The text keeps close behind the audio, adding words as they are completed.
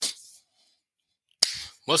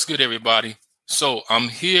What's good, everybody? So I'm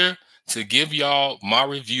here to give y'all my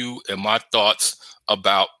review and my thoughts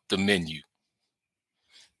about The Menu.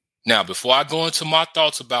 Now, before I go into my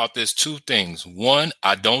thoughts about this, two things. One,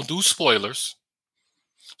 I don't do spoilers.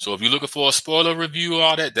 So if you're looking for a spoiler review or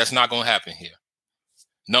all that, that's not going to happen here.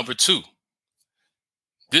 Number two,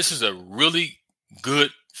 this is a really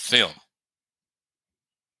good film.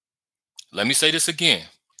 Let me say this again.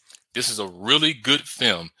 This is a really good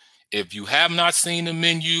film. If you have not seen The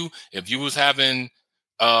Menu, if you was having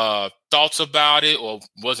thoughts about it or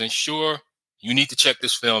wasn't sure, you need to check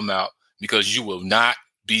this film out because you will not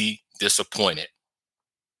be disappointed.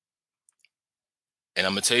 And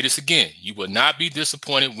I'm going to tell you this again. You will not be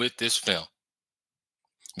disappointed with this film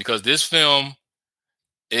because this film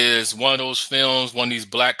is one of those films, one of these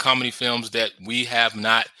black comedy films that we have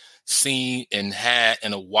not seen and had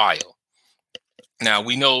in a while. Now,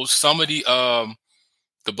 we know some of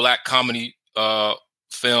the black comedy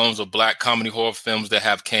films or black comedy horror films that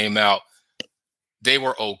have came out, they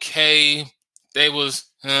were okay. They was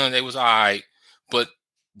all right, but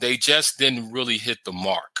they just didn't really hit the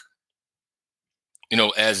mark,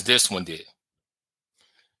 as this one did.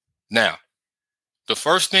 Now, the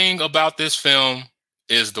first thing about this film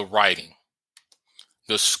is the writing.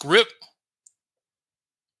 The script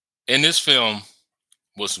in this film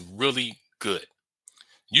was really good.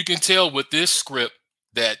 You can tell with this script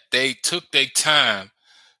that they took their time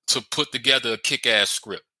to put together a kick-ass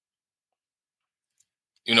script.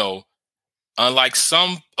 Unlike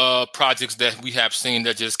some projects that we have seen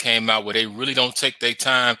that just came out where they really don't take their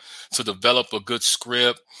time to develop a good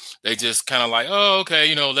script. They just kind of like, oh,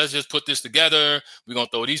 okay, let's just put this together. We're going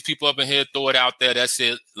to throw these people up in here, throw it out there. That's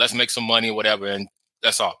it. Let's make some money or whatever. And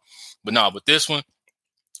that's all. But no, with this one,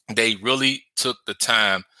 they really took the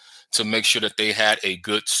time to make sure that they had a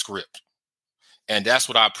good script. And that's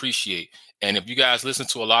what I appreciate. And if you guys listen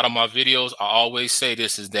to a lot of my videos, I always say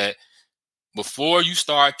this is that before you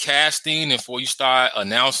start casting and before you start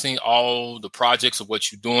announcing all the projects of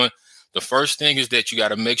what you're doing, the first thing is that you got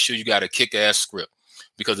to make sure you got a kick-ass script.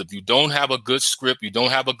 Because if you don't have a good script, you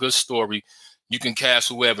don't have a good story, you can cast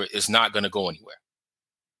whoever, it's not going to go anywhere.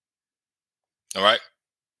 All right?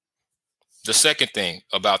 The second thing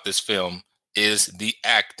about this film is the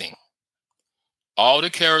acting. All the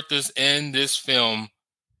characters in this film,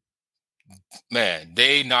 man,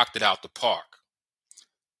 they knocked it out the park.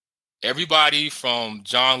 Everybody from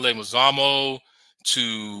John Leguizamo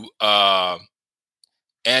to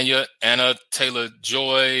Anna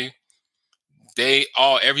Taylor-Joy,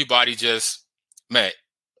 everybody just, man,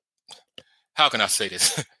 how can I say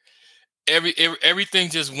this? Everything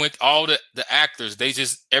just went, all the actors,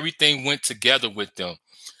 everything went together with them.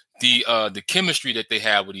 The chemistry that they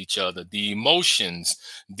have with each other, the emotions,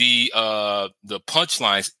 the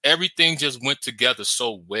punchlines, everything just went together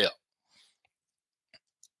so well.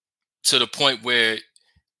 To the point where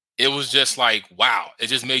it was just like, wow, it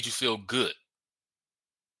just made you feel good.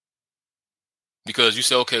 Because you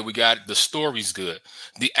say, okay, we got the story's good.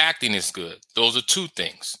 The acting is good. Those are two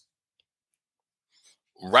things.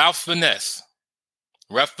 Ralph Fiennes,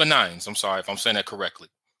 I'm sorry if I'm saying that correctly.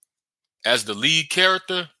 As the lead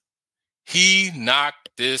character, he knocked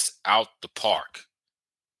this out the park.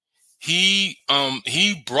 He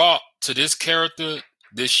brought to this character,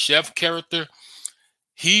 this chef character,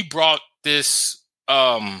 he brought this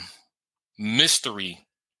mystery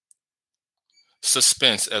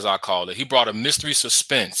suspense, as I call it. He brought a mystery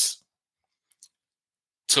suspense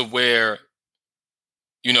to where,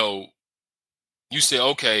 you say,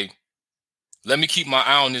 okay, let me keep my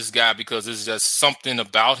eye on this guy because there's just something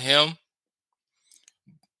about him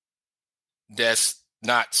that's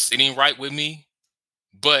not sitting right with me.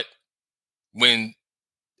 But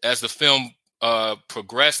as the film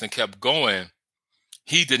progressed and kept going,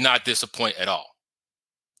 he did not disappoint at all.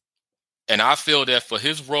 And I feel that for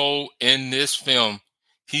his role in this film,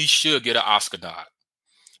 he should get an Oscar nod.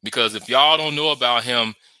 Because if y'all don't know about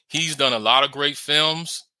him, he's done a lot of great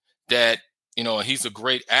films that, he's a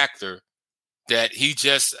great actor that he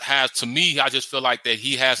just has, to me, I just feel like that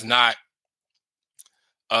he has not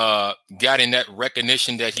gotten that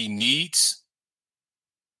recognition that he needs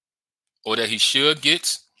or that he should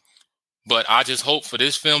get. But I just hope for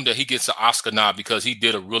this film that he gets an Oscar nod because he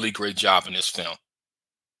did a really great job in this film.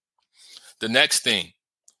 The next thing,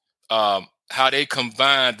 how they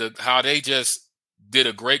combined, how they just did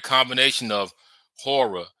a great combination of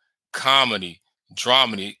horror, comedy,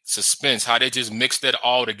 dramedy, suspense, how they just mixed that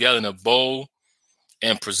all together in a bowl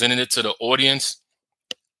and presented it to the audience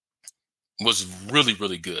was really,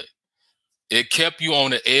 really good. It kept you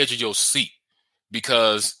on the edge of your seat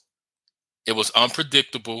because it was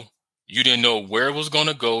unpredictable. You didn't know where it was going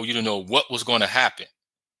to go. You didn't know what was going to happen.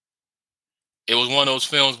 It was one of those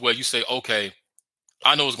films where you say, okay,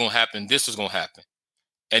 I know what's going to happen. This is going to happen.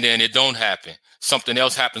 And then it don't happen. Something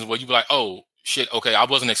else happens where you be like, oh, shit, okay, I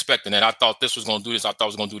wasn't expecting that. I thought this was going to do this. I thought it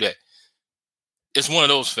was going to do that. It's one of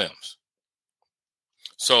those films.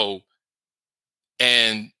 So,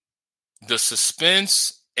 and the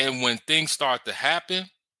suspense and when things start to happen,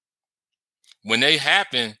 when they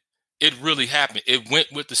happen, it really happened. It went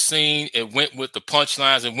with the scene. It went with the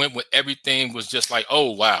punchlines. It went with everything was just like,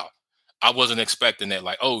 oh, wow. I wasn't expecting that.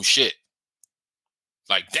 Like, oh, shit.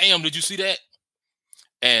 Like, damn, did you see that?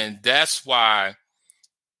 And that's why,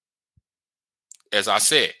 as I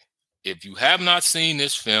said, if you have not seen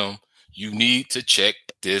this film, you need to check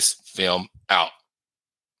this film out,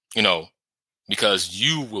 because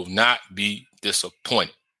you will not be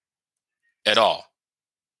disappointed at all.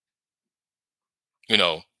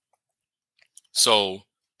 So,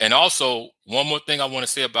 and also one more thing I want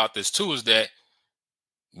to say about this too is that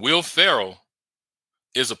Will Ferrell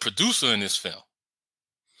is a producer in this film,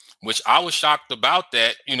 which I was shocked about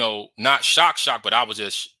that, not shocked, but I was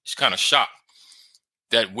just kind of shocked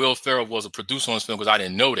that Will Ferrell was a producer on this film because I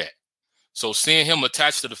didn't know that. So seeing him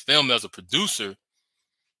attached to the film as a producer,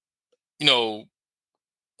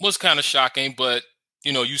 was kind of shocking, but,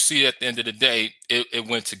 you see at the end of the day, it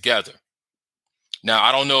went together. Now,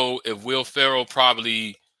 I don't know if Will Ferrell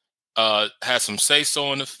probably had some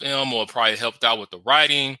say-so in the film or probably helped out with the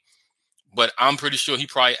writing, but I'm pretty sure he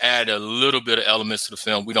probably added a little bit of elements to the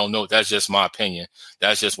film. We don't know. That's just my opinion.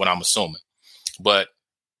 That's just what I'm assuming. But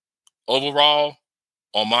overall,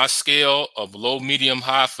 on my scale of low, medium,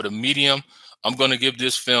 high for the medium, I'm going to give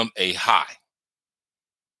this film a high.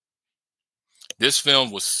 This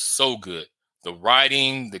film was so good. The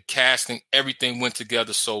writing, the casting, everything went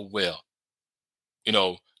together so well.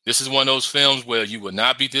 This is one of those films where you will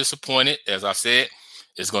not be disappointed. As I said,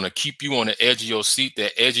 it's going to keep you on the edge of your seat,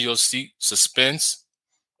 that edge of your seat suspense.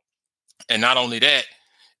 And not only that,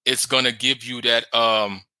 it's going to give you that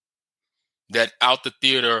that out the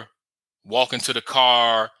theater, walk into the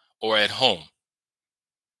car or at home.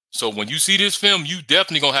 So when you see this film, you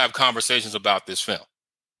definitely going to have conversations about this film,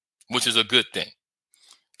 which is a good thing.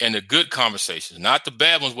 And the good conversations, not the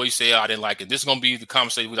bad ones where you say, oh, I didn't like it. This is going to be the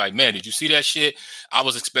conversation. We're like, man, did you see that shit? I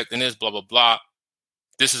was expecting this, blah, blah, blah.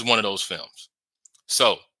 This is one of those films.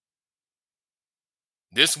 So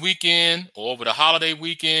this weekend or over the holiday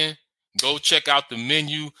weekend, go check out The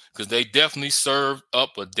Menu because they definitely served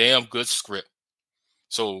up a damn good script.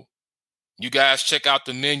 So you guys check out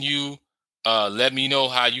The Menu. Let me know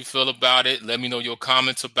how you feel about it. Let me know your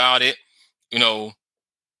comments about it, and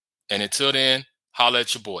until then, holla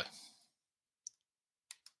at your boy.